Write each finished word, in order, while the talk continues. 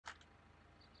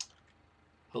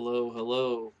Hello,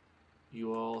 hello.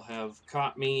 You all have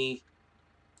caught me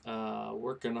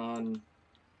working on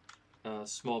a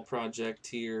small project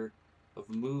here of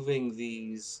moving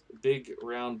these big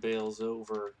round bales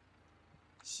over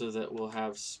so that we'll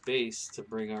have space to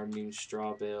bring our new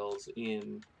straw bales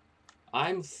in.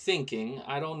 I'm thinking,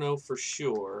 I don't know for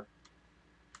sure,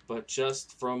 but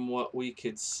just from what we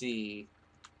could see,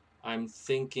 I'm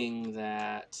thinking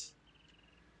that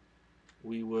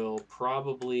we will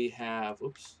probably have,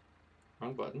 oops,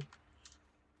 wrong button.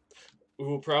 We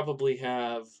will probably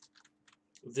have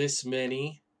this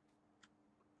many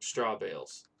straw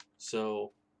bales.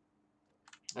 So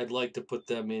I'd like to put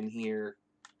them in here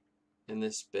in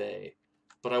this bay.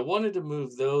 But I wanted to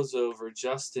move those over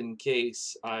just in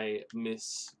case I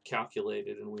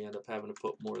miscalculated and we end up having to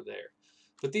put more there.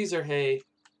 But these are hay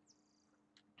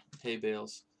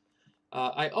bales.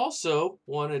 I also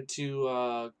wanted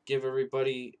to give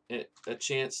everybody a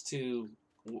chance to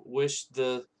wish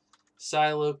the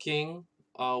Silo King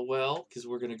well, because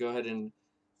we're going to go ahead and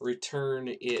return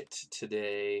it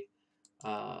today.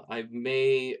 I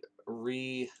may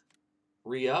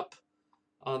re-up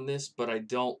on this, but I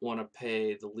don't want to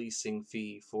pay the leasing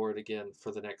fee for it again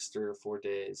for the next 3 or 4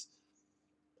 days.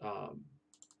 Um,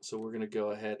 so we're going to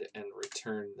go ahead and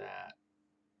return that.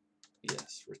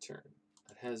 Yes, return.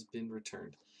 It has been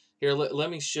returned. Here, let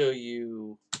me show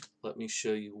you. Let me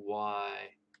show you why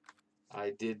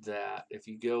I did that. If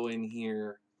you go in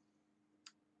here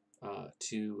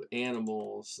to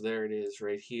animals, there it is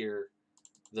right here.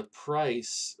 The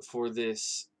price for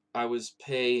this, I was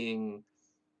paying,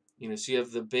 so you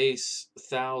have the base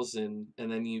 1,000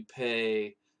 and then you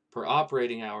pay per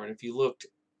operating hour. And if you looked,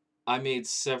 I made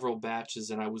several batches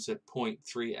and I was at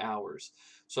 0.3 hours.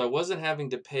 So I wasn't having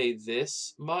to pay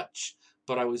this much,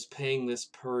 but I was paying this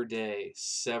per day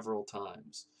several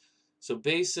times. So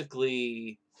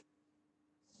basically,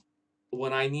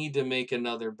 when I need to make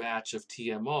another batch of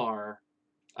TMR,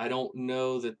 I don't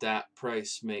know that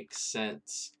price makes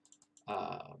sense.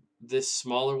 This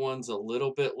smaller one's a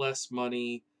little bit less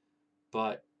money,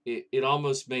 but it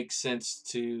almost makes sense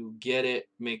to get it,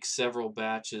 make several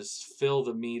batches, fill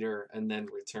the meter, and then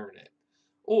return it.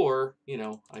 Or,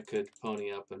 I could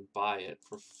pony up and buy it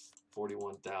for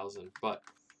 41,000. But,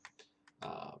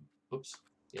 oops,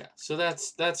 yeah. So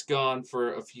that's gone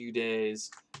for a few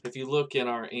days. If you look in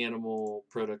our animal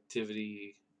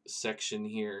productivity section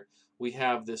here, we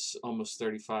have this almost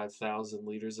 35,000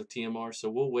 liters of TMR. So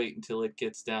we'll wait until it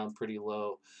gets down pretty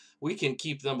low. We can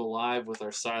keep them alive with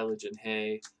our silage and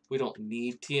hay. We don't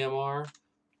need TMR.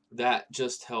 That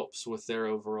just helps with their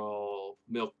overall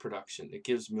milk production. It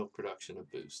gives milk production a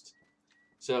boost.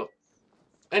 So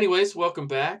anyways, welcome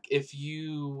back. If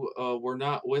you were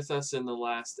not with us in the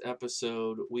last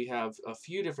episode, we have a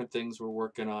few different things we're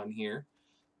working on here.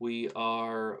 We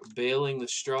are baling the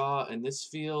straw in this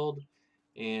field,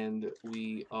 and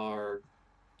we are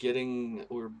getting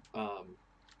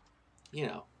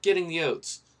the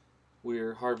oats.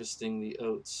 We're harvesting the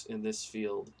oats in this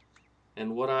field.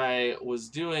 And what I was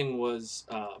doing was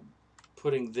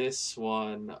putting this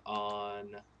one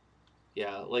on.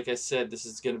 Yeah, like I said, this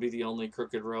is going to be the only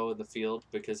crooked row in the field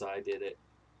because I did it.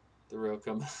 The row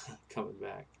coming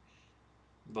back.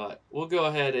 But we'll go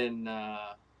ahead and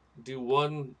do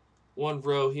one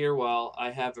row here while I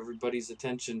have everybody's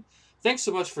attention. Thanks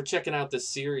so much for checking out this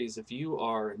series. If you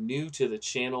are new to the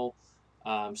channel,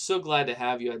 I'm so glad to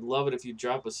have you. I'd love it if you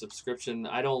drop a subscription.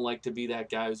 I don't like to be that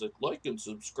guy who's like and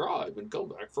subscribe and come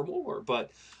back for more.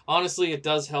 But honestly, it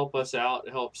does help us out.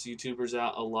 It helps YouTubers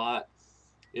out a lot.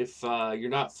 If you're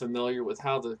not familiar with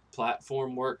how the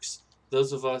platform works,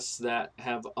 those of us that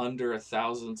have under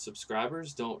 1,000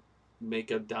 subscribers don't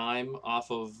make a dime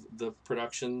off of the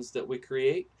productions that we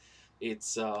create.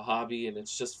 It's a hobby and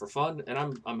it's just for fun,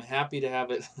 and I'm happy to have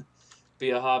it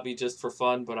be a hobby just for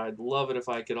fun. But I'd love it if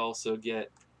I could also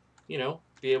get, be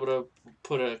able to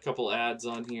put a couple ads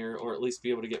on here, or at least be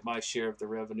able to get my share of the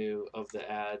revenue of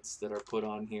the ads that are put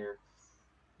on here.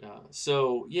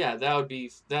 So yeah, that'd be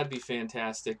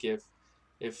fantastic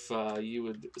if you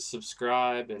would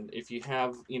subscribe, and if you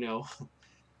have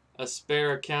a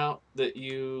spare account that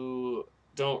you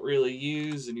don't really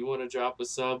use and you want to drop a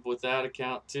sub with that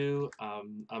account too.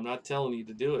 I'm not telling you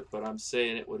to do it, but I'm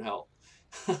saying it would help.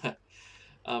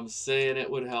 I'm saying it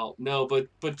would help. No, but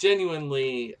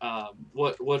genuinely,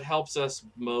 what helps us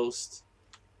most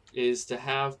is to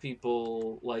have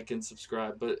people like and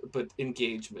subscribe, but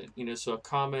engagement. So a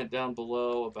comment down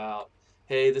below about,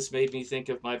 hey, this made me think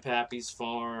of my Pappy's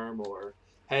farm, or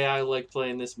hey, I like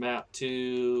playing this map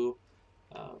too.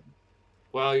 Um,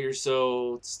 wow, you're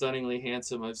so stunningly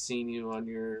handsome. I've seen you on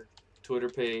your Twitter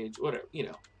page. Whatever.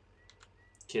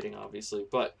 kidding, obviously,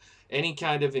 but any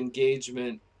kind of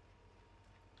engagement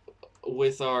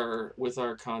with our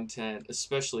content,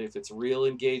 especially if it's real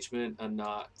engagement and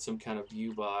not some kind of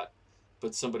view bot,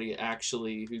 but somebody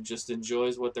actually who just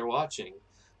enjoys what they're watching.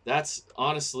 That's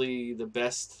honestly the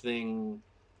best thing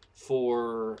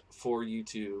for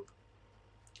YouTube,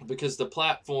 because the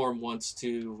platform wants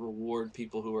to reward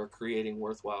people who are creating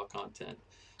worthwhile content.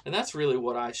 And that's really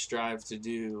what I strive to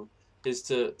do, is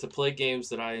to play games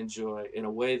that I enjoy in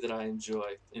a way that I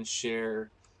enjoy and share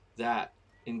that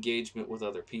engagement with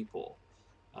other people.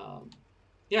 Um,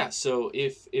 yeah, so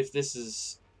if this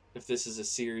is a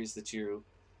series that you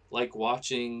like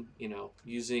watching, you know,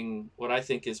 using what I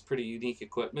think is pretty unique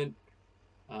equipment,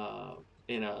 uh,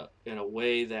 in a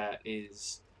way that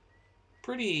is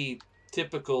pretty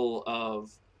typical of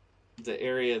the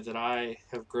area that I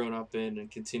have grown up in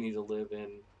and continue to live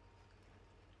in.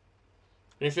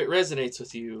 And if it resonates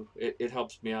with you, it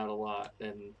helps me out a lot.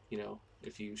 And, you know,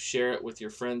 if you share it with your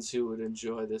friends who would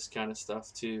enjoy this kind of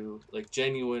stuff too, like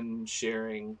genuine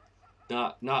sharing,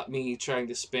 not me trying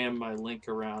to spam my link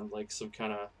around like some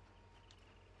kind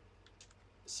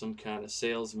of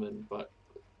salesman, but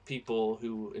people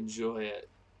who enjoy it,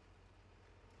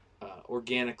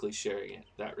 organically sharing it.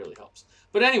 That really helps.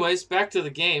 But anyways, back to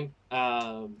the game.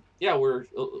 Yeah, we're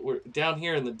down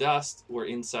here in the dust. We're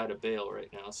inside a bale right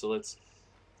now. So let's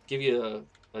give you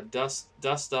a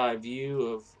dust eye view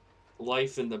of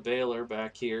life in the baler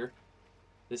back here.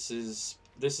 This is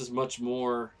much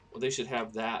more. Well, they should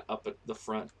have that up at the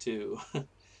front too.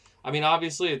 I mean,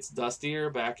 obviously it's dustier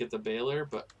back at the baler,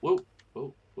 but whoa,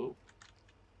 whoa, whoa.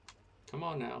 Come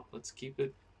on now, let's keep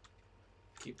it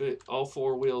all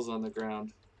four wheels on the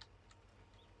ground.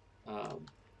 Um,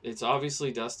 it's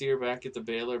obviously dustier back at the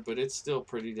baler, but it's still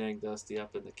pretty dang dusty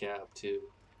up in the cab too.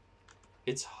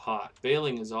 It's hot.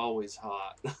 Baling is always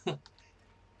hot.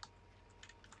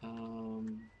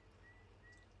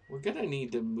 We're gonna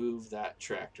need to move that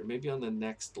tractor. Maybe on the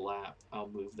next lap, I'll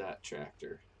move that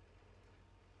tractor.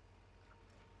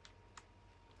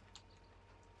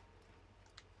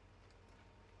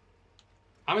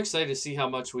 I'm excited to see how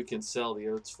much we can sell the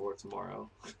oats for tomorrow.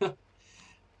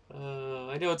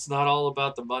 I know it's not all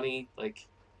about the money, like,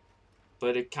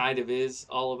 but it kind of is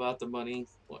all about the money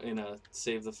in a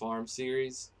Save the Farm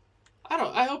series.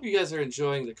 I hope you guys are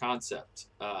enjoying the concept.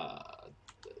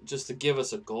 Just to give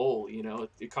us a goal, you know,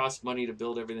 it costs money to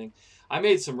build everything. I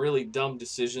made some really dumb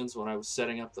decisions when I was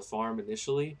setting up the farm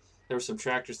initially. There were some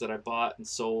tractors that I bought and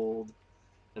sold,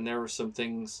 and there were some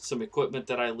things, some equipment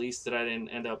that I leased that I didn't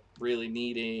end up really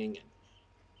needing.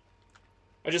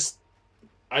 I just,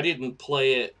 I didn't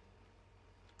play it.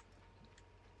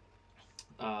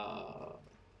 Uh,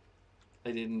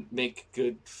 I didn't make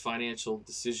good financial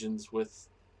decisions with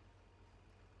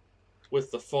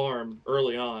the farm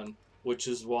early on, which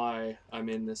is why I'm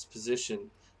in this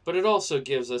position. But it also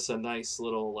gives us a nice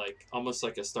little, like, almost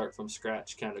like a start from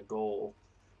scratch kind of goal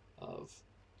of,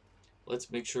 let's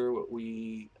make sure what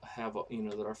we have, you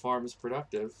know, that our farm is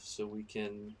productive so we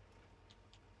can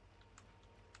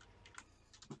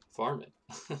farm it.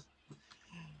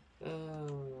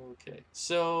 Okay,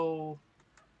 so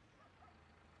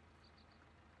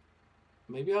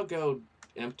maybe I'll go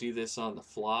empty this on the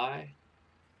fly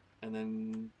and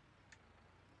then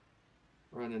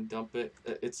run and dump it.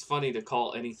 It's funny to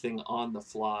call anything on the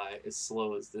fly as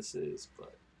slow as this is,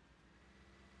 but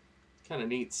kind of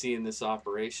neat seeing this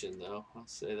operation, though. I'll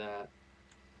say that.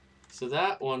 So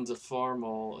that one's a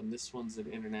farm-all, and this one's an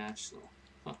international.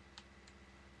 Huh.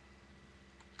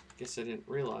 Guess I didn't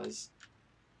realize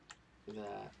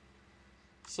that.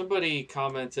 Somebody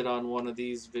commented on one of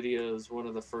these videos, one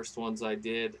of the first ones I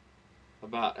did,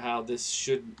 about how this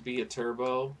should be a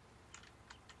turbo.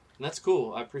 And that's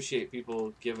cool. I appreciate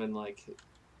people giving, like,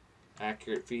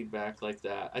 accurate feedback like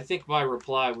that. I think my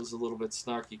reply was a little bit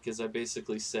snarky because I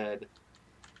basically said,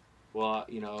 well,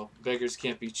 you know, beggars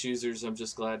can't be choosers. I'm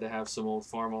just glad to have some old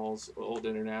farm-alls, old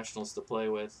internationals to play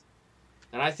with.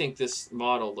 And I think this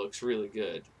model looks really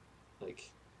good.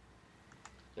 Like,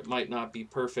 it might not be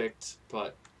perfect,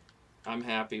 but I'm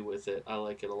happy with it. I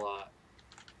like it a lot.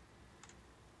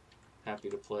 Happy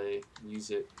to play,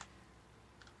 use it.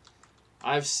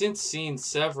 I've since seen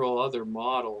several other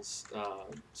models.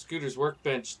 Scooter's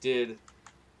Workbench did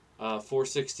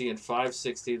 460 and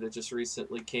 560 that just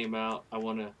recently came out. I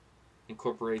want to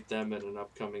incorporate them in an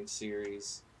upcoming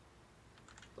series.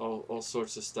 All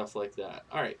sorts of stuff like that.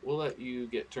 Alright, we'll let you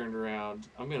get turned around.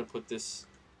 I'm going to put this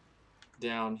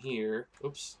down here.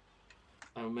 Oops.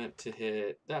 I meant to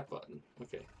hit that button.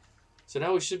 Okay. So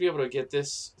now we should be able to get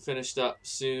this finished up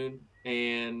soon.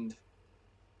 And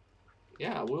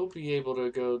yeah, we'll be able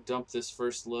to go dump this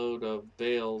first load of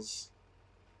bales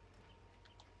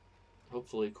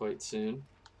hopefully quite soon.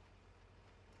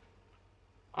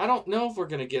 I don't know if we're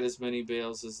gonna get as many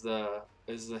bales as the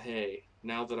hay.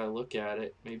 Now that I look at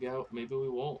it, maybe we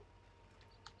won't.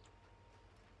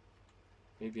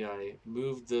 Maybe I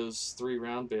moved those 3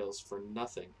 round bales for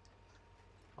nothing.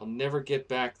 I'll never get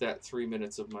back that 3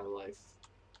 minutes of my life.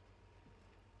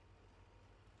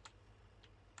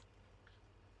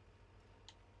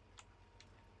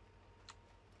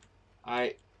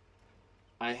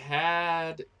 I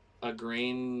had a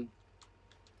grain.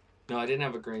 No, I didn't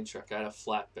have a grain truck. I had a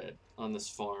flatbed on this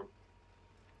farm.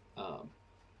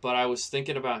 But I was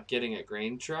thinking about getting a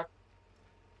grain truck.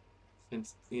 And,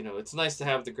 you know, it's nice to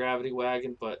have the gravity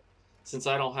wagon, but since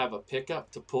I don't have a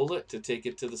pickup to pull it to take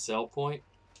it to the sell point,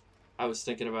 I was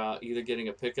thinking about either getting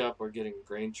a pickup or getting a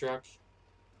grain truck.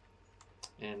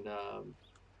 And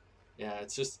yeah,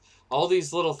 it's just all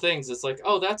these little things. It's like,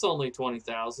 oh, that's only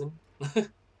 20,000.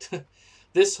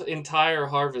 This entire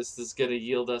harvest is going to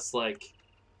yield us like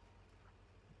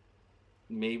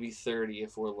maybe 30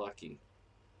 if we're lucky.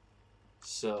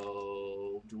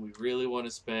 So, do we really want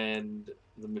to spend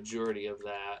the majority of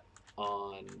that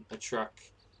on a truck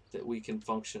that we can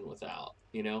function without?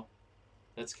 You know,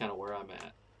 that's kind of where I'm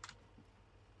at.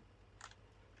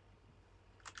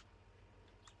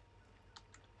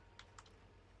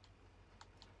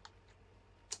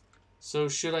 So,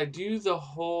 should I do the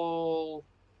whole...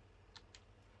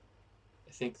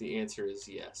 I think the answer is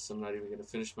yes. I'm not even going to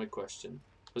finish my question.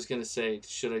 I was going to say,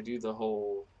 should I do the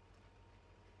whole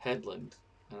headland?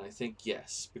 And I think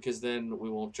yes, because then we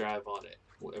won't drive on it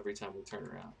every time we turn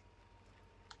around.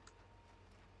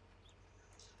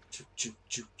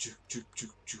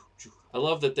 I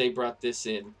love that they brought this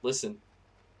in. Listen.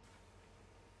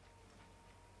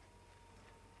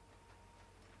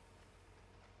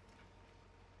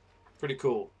 Pretty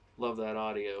cool. Love that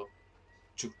audio.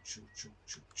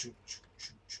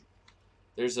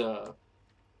 There's a...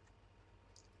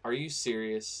 Are you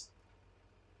serious?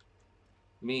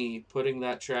 Me putting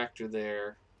that tractor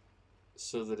there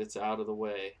so that it's out of the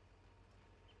way.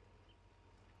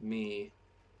 Me,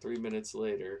 3 minutes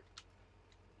later.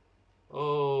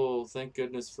 Oh, thank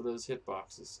goodness for those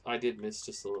hitboxes. I did miss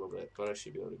just a little bit, but I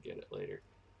should be able to get it later.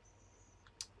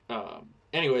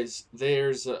 Anyways,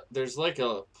 there's like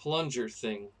a plunger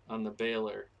thing on the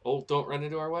baler. Oh, don't run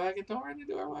into our wagon. Don't run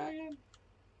into our wagon.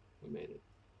 We made it.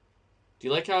 Do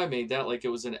you like how I made that like it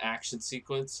was an action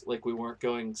sequence? Like we weren't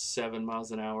going 7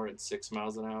 miles an hour and 6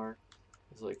 miles an hour.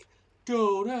 It's like,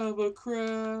 don't have a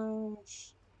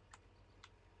crash.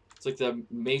 It's like the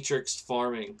Matrix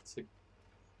farming. It's like,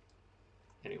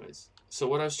 anyways. So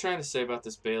what I was trying to say about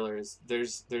this baler is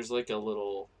there's like a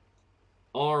little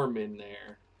arm in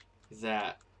there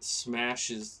that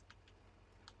smashes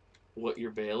what you're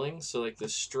baling. So like the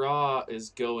straw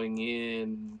is going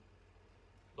in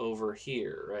over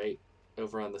here, right?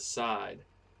 Over on the side.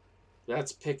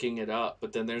 That's picking it up,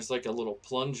 but then there's like a little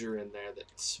plunger in there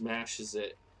that smashes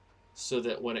it so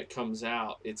that when it comes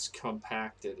out, it's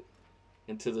compacted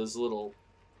into those little,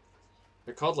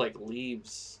 they're called like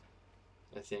leaves,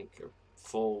 I think, or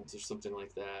folds or something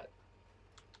like that.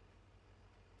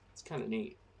 It's kind of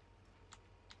neat.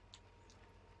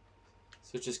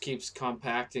 So it just keeps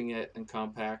compacting it and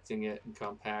compacting it and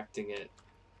compacting it,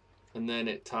 and then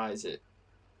it ties it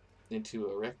into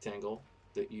a rectangle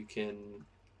that you can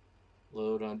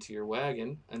load onto your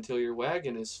wagon until your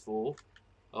wagon is full.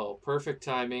 Oh, perfect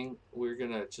timing. We're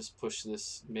gonna just push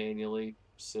this manually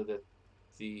so that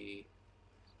the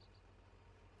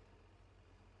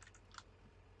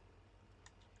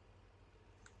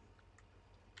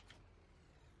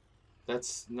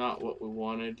that's not what we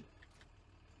wanted.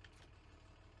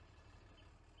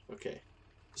 Okay,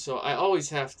 so I always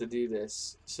have to do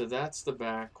this. So that's the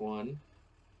back one.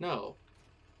 No.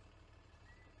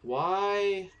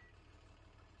 Why?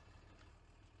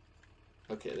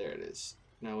 Okay, there it is.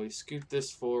 Now we scoot this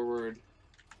forward,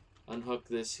 unhook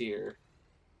this here.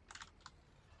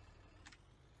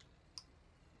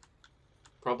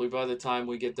 Probably by the time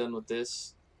we get done with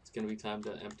this, it's going to be time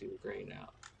to empty the grain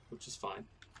out, which is fine.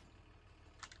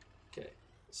 Okay,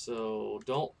 so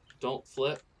don't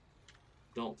flip.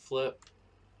 Don't flip.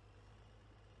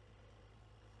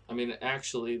 I mean,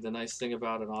 actually, the nice thing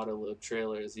about an auto-load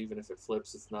trailer is even if it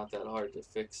flips, it's not that hard to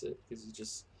fix it because you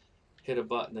just hit a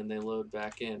button and they load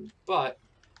back in. But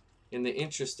in the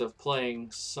interest of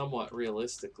playing somewhat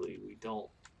realistically, we don't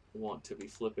want to be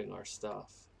flipping our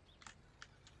stuff.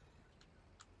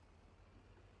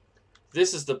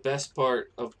 This is the best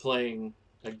part of playing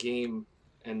a game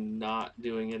and not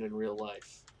doing it in real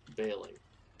life, baling.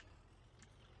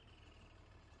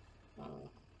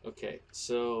 Okay,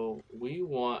 so we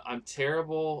want. I'm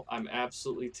terrible. I'm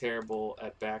absolutely terrible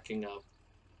at backing up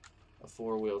a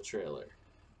four-wheel trailer.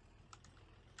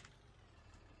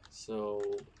 So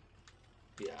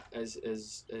yeah, as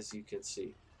you can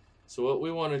see. So what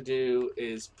we want to do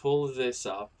is pull this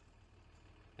up,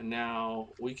 and now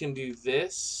we can do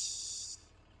this.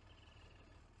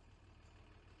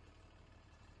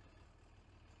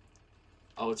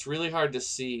 Oh, it's really hard to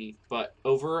see, but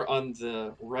over on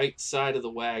the right side of the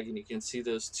wagon, you can see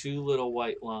those two little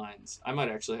white lines. I might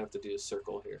actually have to do a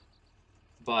circle here,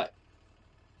 but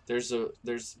there's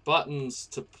buttons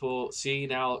to pull. See,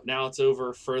 now it's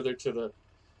over further to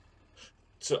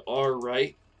our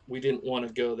right. We didn't want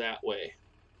to go that way,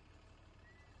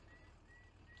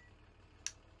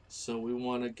 so we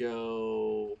want to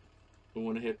go. We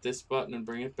want to hit this button and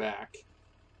bring it back.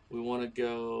 We want to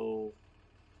go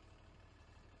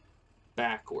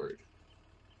backward.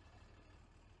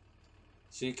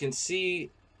 So you can see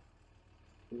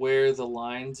where the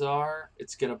lines are.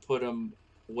 It's going to put them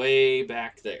way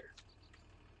back there.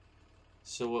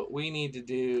 So what we need to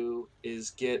do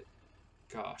is get,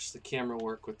 gosh, the camera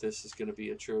work with this is going to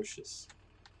be atrocious.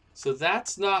 So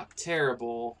that's not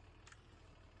terrible.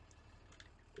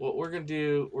 What we're going to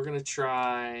do, we're going to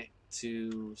try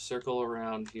to circle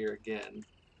around here again.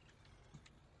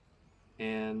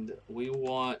 And we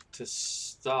want to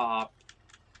stop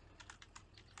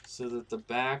so that the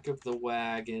back of the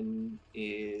wagon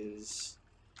is...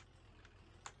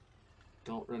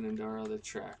 Don't run into our other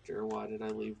tractor. Why did I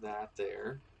leave that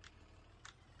there?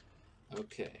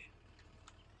 Okay.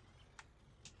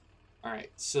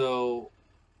 Alright, so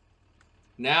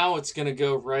now it's going to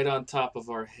go right on top of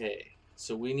our hay.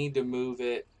 So we need to move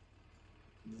it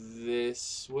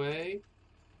this way.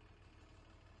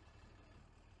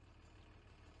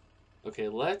 Okay,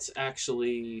 let's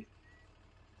actually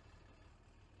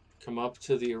come up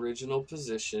to the original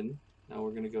position. Now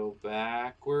we're going to go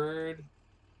backward.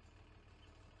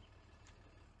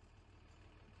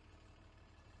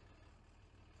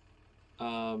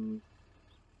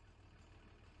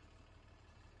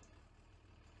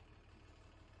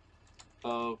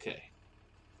 Okay.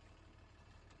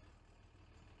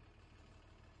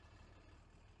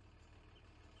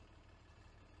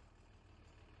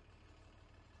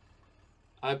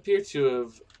 I appear to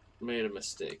have made a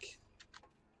mistake.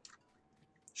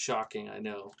 Shocking, I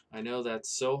know. I know that's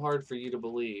so hard for you to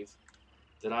believe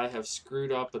that I have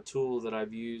screwed up a tool that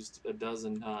I've used a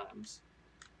dozen times.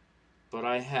 But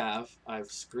I have.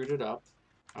 I've screwed it up.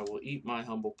 I will eat my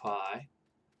humble pie.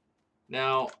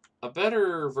 Now, a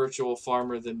better virtual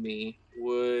farmer than me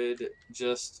would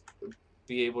just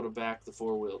be able to back the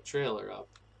four-wheel trailer up.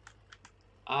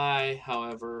 I,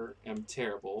 however, am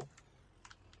terrible,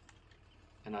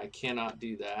 and I cannot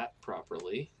do that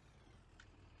properly.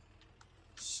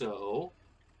 So,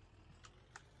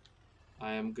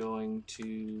 I am going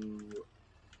to...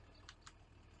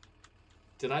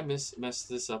 Did I mess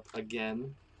this up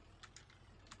again?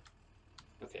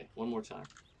 Okay, one more time.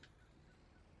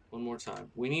 One more time.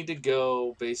 We need to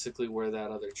go basically where that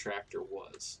other tractor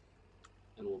was,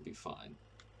 and we'll be fine.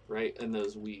 Right in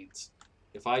those weeds.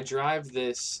 If I drive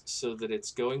this so that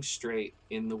it's going straight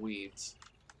in the weeds,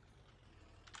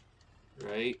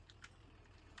 right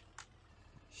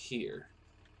here,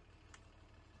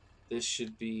 this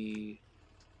should be...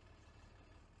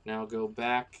 Now go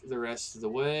back the rest of the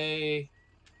way,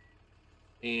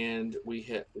 and we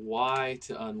hit Y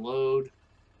to unload,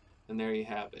 and there you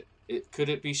have it. Could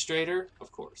it be straighter?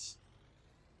 Of course.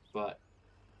 But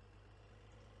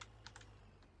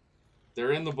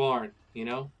they're in the barn, you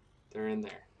know? They're in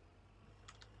there.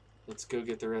 Let's go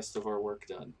get the rest of our work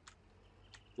done.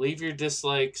 Leave your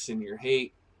dislikes and your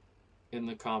hate in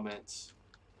the comments.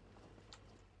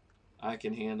 I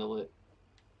can handle it.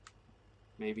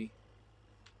 Maybe.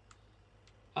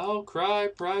 I'll cry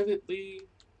privately.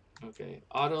 Okay,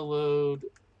 auto load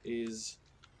is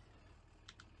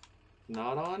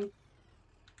not on.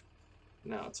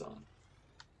 Now it's on.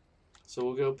 So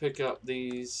we'll go pick up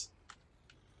these.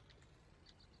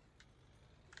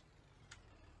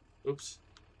 Oops.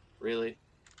 Really?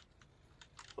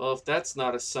 Well, if that's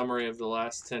not a summary of the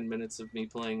last 10 minutes of me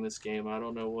playing this game, I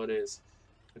don't know what is.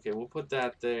 Okay, we'll put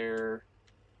that there.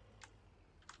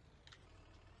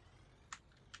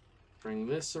 Bring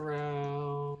this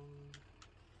around.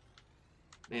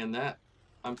 Man, that...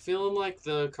 I'm feeling like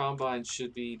the combine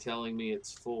should be telling me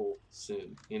it's full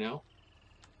soon, you know?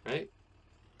 Right?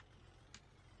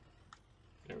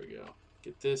 There we go.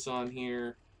 Get this on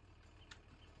here.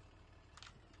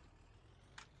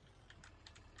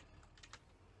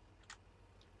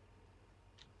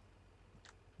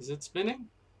 Is it spinning?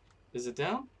 Is it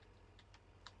down?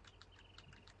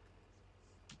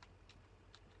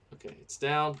 Okay, it's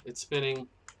down. It's spinning.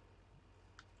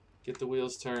 Get the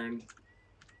wheels turned.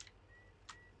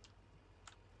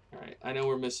 Alright, I know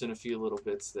we're missing a few little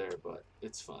bits there, but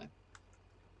it's fine.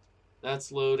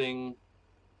 That's loading.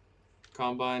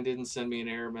 Combine didn't send me an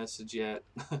error message yet.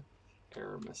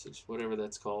 Error message, whatever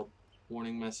that's called.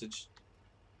 Warning message.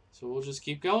 So we'll just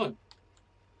keep going.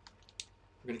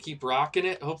 We're going to keep rocking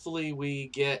it. Hopefully we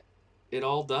get it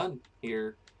all done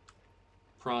here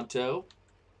pronto.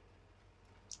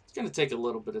 It's going to take a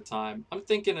little bit of time. I'm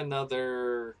thinking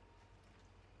another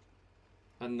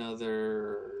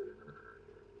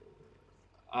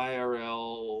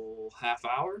IRL half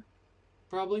hour,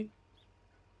 probably.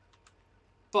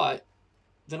 But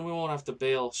then we won't have to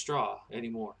bale straw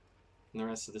anymore in the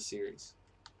rest of the series.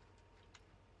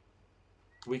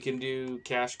 We can do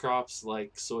cash crops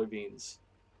like soybeans.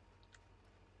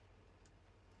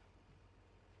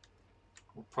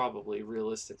 Or probably,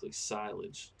 realistically,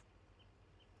 silage.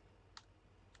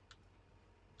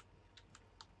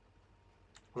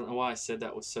 I don't know why I said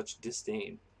that with such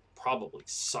disdain. Probably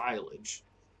silage.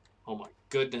 Oh my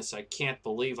goodness, I can't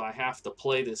believe I have to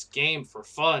play this game for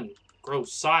fun. Grow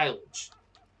silage.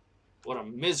 What a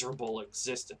miserable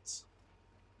existence.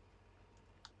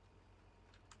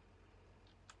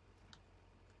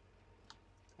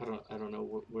 I don't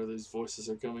know where these voices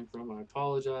are coming from. I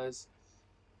apologize.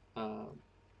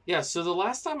 Yeah, so the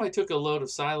last time I took a load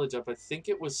of silage up, I think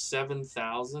it was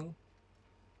 $7,000,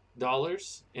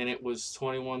 and it was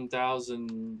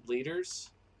 21,000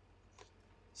 liters.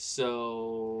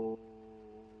 So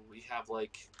we have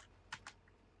like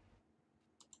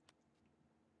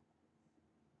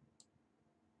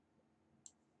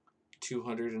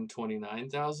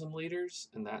 229,000 liters,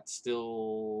 and that's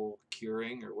still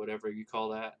curing, or whatever you call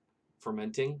that,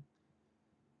 fermenting.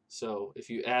 So if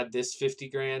you add this 50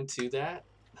 grand to that,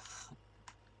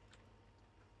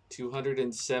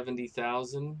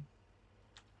 270,000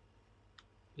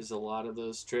 is a lot of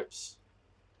those trips.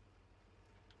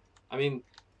 I mean,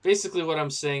 basically what I'm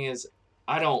saying is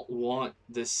I don't want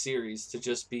this series to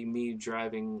just be me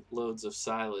driving loads of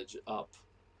silage up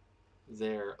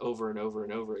there over and over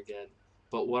and over again.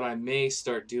 But what I may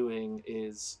start doing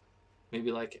is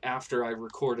maybe like after I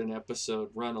record an episode,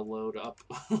 run a load up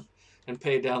and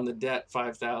pay down the debt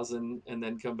 5,000 and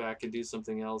then come back and do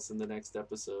something else in the next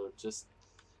episode. Just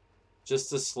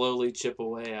to slowly chip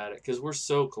away at it, because we're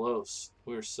so close.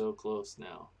 We're so close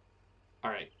now. All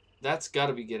right, that's got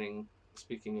to be getting,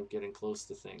 speaking of getting close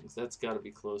to things, that's got to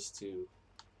be close to.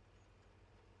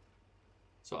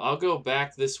 So I'll go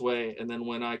back this way, and then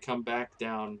when I come back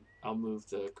down, I'll move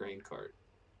the grain cart.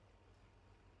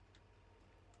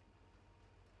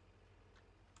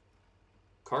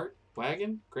 Cart?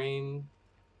 Wagon? Grain?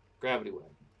 Gravity wagon.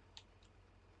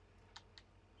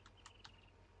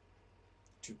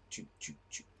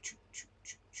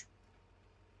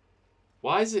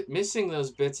 Why is it missing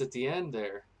those bits at the end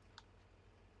there?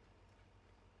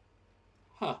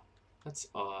 Huh, that's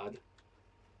odd.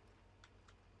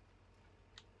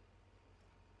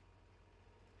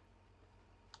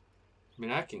 I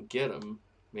mean, I can get them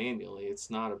manually. It's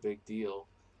not a big deal.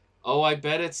 Oh, I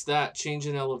bet it's that change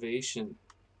in elevation.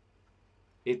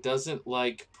 It doesn't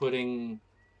like putting...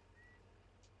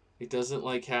 It doesn't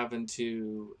like having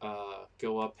to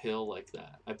go uphill like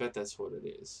that. I bet that's what it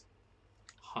is.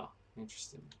 Huh,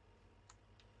 interesting.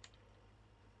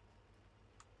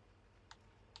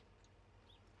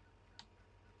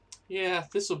 Yeah,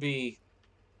 this will be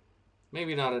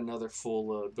maybe not another full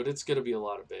load, but it's going to be a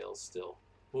lot of bales still.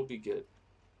 We'll be good.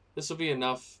 This will be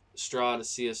enough straw to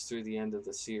see us through the end of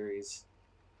the series.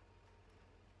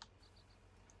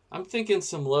 I'm thinking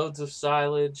some loads of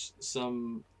silage,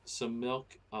 some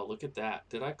milk. Oh, look at that.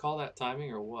 Did I call that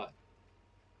timing or what?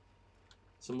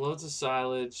 Some loads of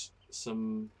silage,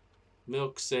 some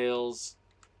milk sales,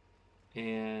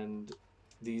 and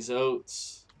these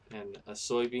oats, and a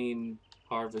soybean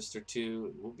harvest or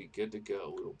two. We'll be good to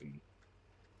go. We'll be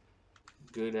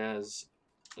good as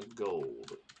a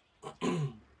gold.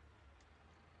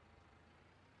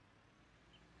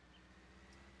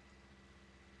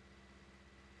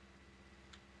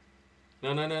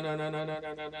 No, no, no, no, no, no, no,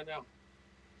 no, no, no, no.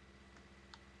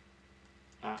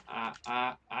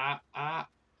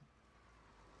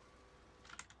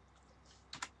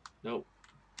 Nope.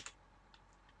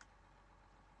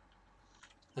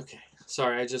 Okay.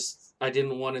 Sorry, I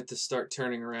didn't want it to start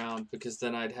turning around, because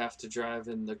then I'd have to drive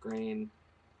in the grain,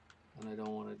 and I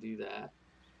don't want to do that.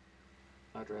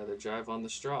 I'd rather drive on the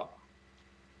straw.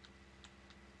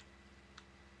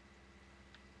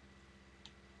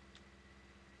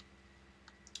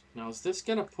 Now, is this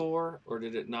going to pour, or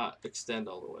did it not extend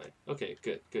all the way? Okay,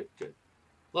 good, good, good.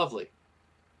 Lovely.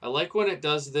 I like when it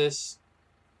does this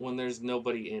when there's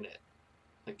nobody in it.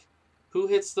 Like, who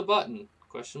hits the button?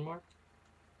 Question mark?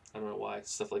 I don't know why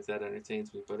stuff like that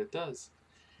entertains me, but it does.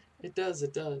 It does,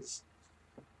 it does.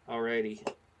 Alrighty.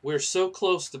 We're so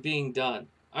close to being done.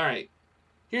 Alright.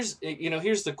 Here's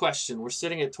the question. We're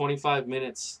sitting at 25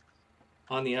 minutes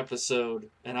on the episode,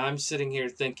 and I'm sitting here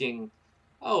thinking,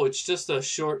 oh, it's just a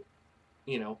short,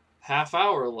 half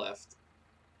hour left.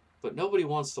 But nobody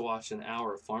wants to watch an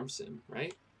hour of Farm Sim,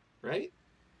 right? Right?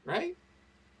 Right?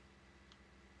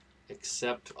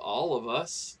 Except all of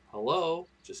us. Hello?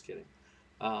 Just kidding.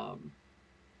 I'm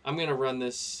going to run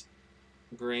this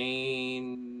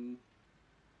grain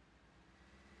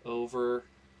over.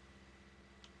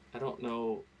 I don't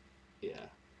know. Yeah.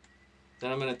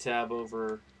 Then I'm going to tab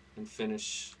over and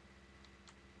finish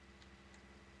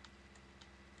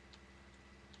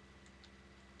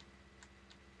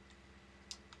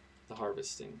the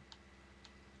harvesting.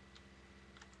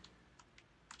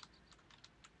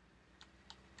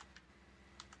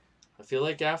 I feel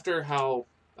like after how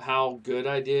good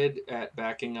I did at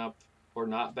backing up or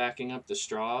not backing up the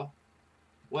straw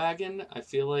wagon, I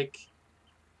feel like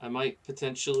I might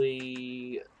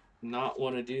potentially not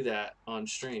want to do that on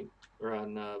stream or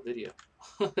on video.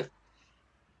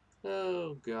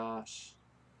 Oh gosh.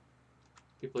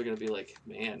 People are going to be like,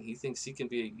 man, he thinks he can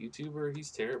be a YouTuber?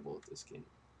 He's terrible at this game.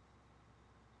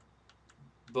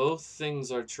 Both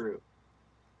things are true.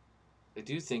 I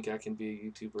do think I can be a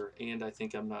YouTuber, and I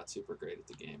think I'm not super great at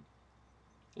the game.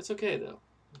 It's okay though.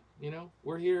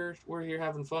 We're here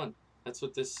having fun. That's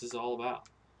what this is all about.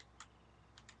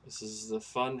 This is the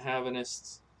fun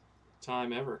havingest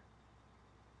time ever.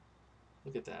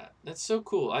 Look at that. That's so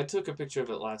cool. I took a picture of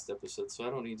it last episode, so I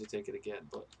don't need to take it again,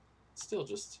 but still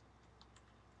just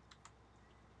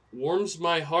warms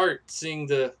my heart seeing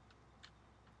the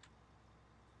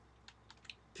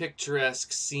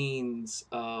picturesque scenes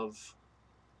of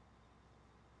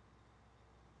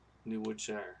New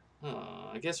Woodshire.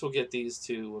 I guess we'll get these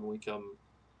two when we come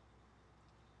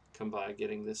by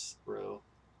getting this row.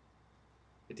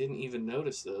 I didn't even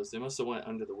notice those. They must have went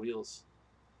under the wheels.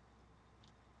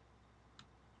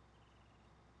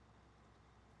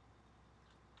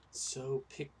 So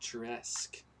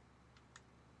picturesque.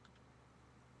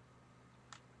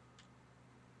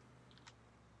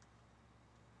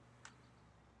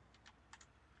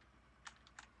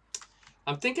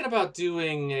 I'm thinking about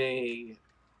doing a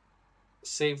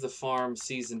Save the Farm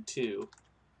Season 2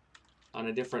 on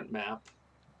a different map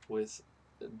with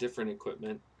different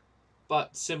equipment,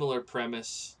 but similar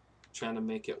premise, trying to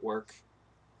make it work,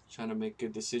 trying to make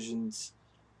good decisions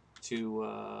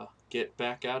to get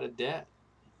back out of debt.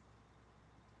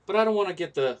 But I don't want to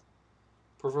get the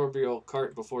proverbial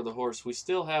cart before the horse. We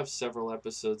still have several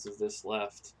episodes of this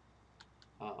left.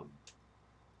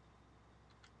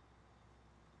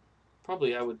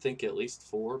 Probably, I would think at least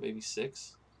 4, maybe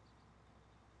 6,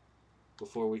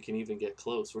 before we can even get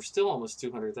close. We're still almost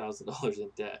 $200,000 in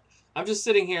debt. I'm just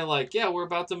sitting here like, yeah, we're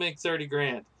about to make 30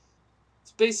 grand.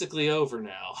 It's basically over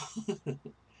now,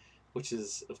 which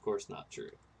is, of course, not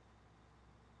true.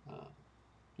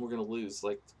 We're gonna lose,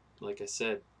 like I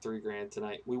said, 3 grand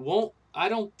tonight. We won't. I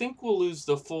don't think we'll lose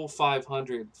the full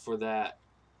 500 for that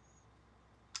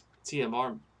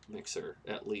TMR mixer,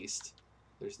 at least.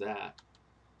 There's that.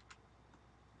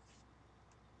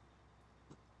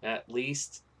 At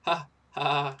least. Ha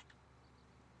ha.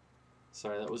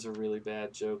 Sorry, that was a really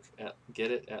bad joke. Get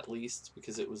it? At least?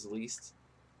 Because it was least?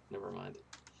 Never mind.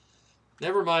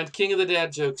 Never mind. King of the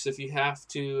dad jokes. If you have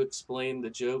to explain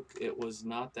the joke, it was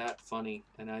not that funny.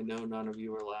 And I know none of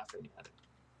you are laughing at it.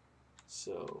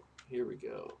 So, here we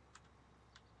go.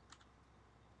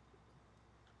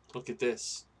 Look at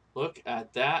this. Look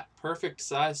at that perfect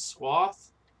size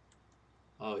swath.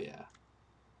 Oh, yeah.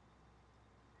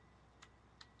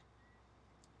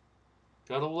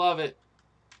 Gotta love it.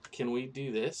 Can we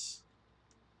do this?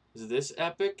 Is this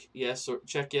epic? Yes, or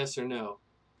check yes or no.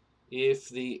 If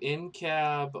the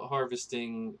in-cab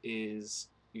harvesting is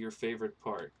your favorite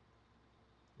part,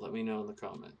 let me know in the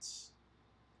comments.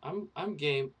 I'm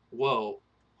game. Whoa.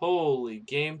 Holy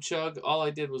game chug. All I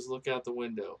did was look out the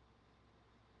window.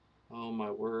 Oh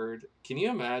my word. Can you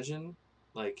imagine,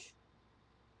 like,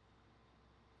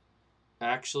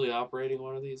 actually operating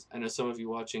one of these? I know some of you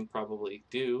watching probably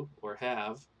do or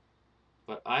have,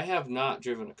 but I have not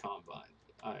driven a combine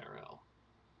IRL.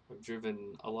 I've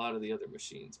driven a lot of the other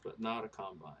machines, but not a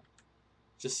combine.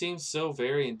 Just seems so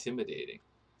very intimidating.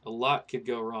 A lot could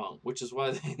go wrong, which is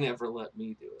why they never let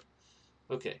me do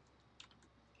it. Okay,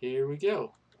 here we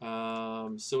go.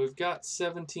 So we've got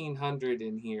 1,700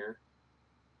 in here.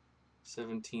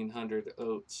 1,700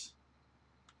 oats.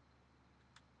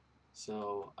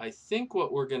 So I think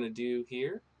what we're going to do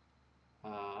here,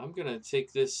 I'm going to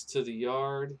take this to the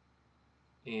yard,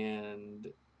 and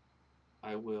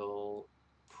I will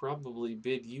probably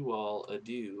bid you all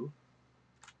adieu.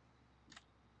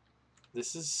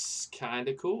 This is kind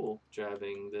of cool,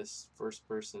 driving this first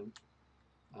person.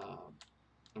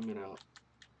 I'm going to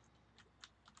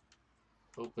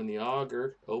open the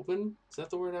auger. Open? Is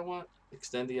that the word I want?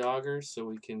 Extend the auger so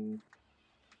we can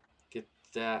get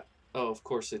that. Oh, of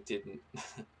course it didn't.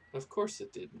 Of course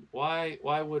it didn't. Why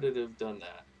would it have done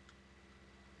that?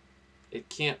 It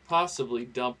can't possibly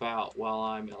dump out while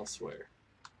I'm elsewhere.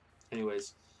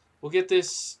 Anyways, we'll get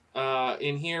this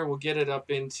in here. We'll get it up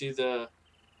into the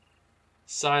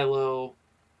silo,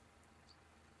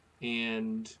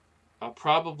 and I'll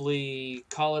probably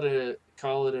call it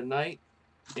a night,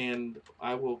 and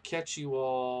I will catch you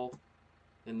all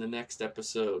in the next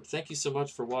episode. Thank you so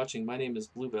much for watching. My name is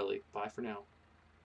Bluebelly. Bye for now.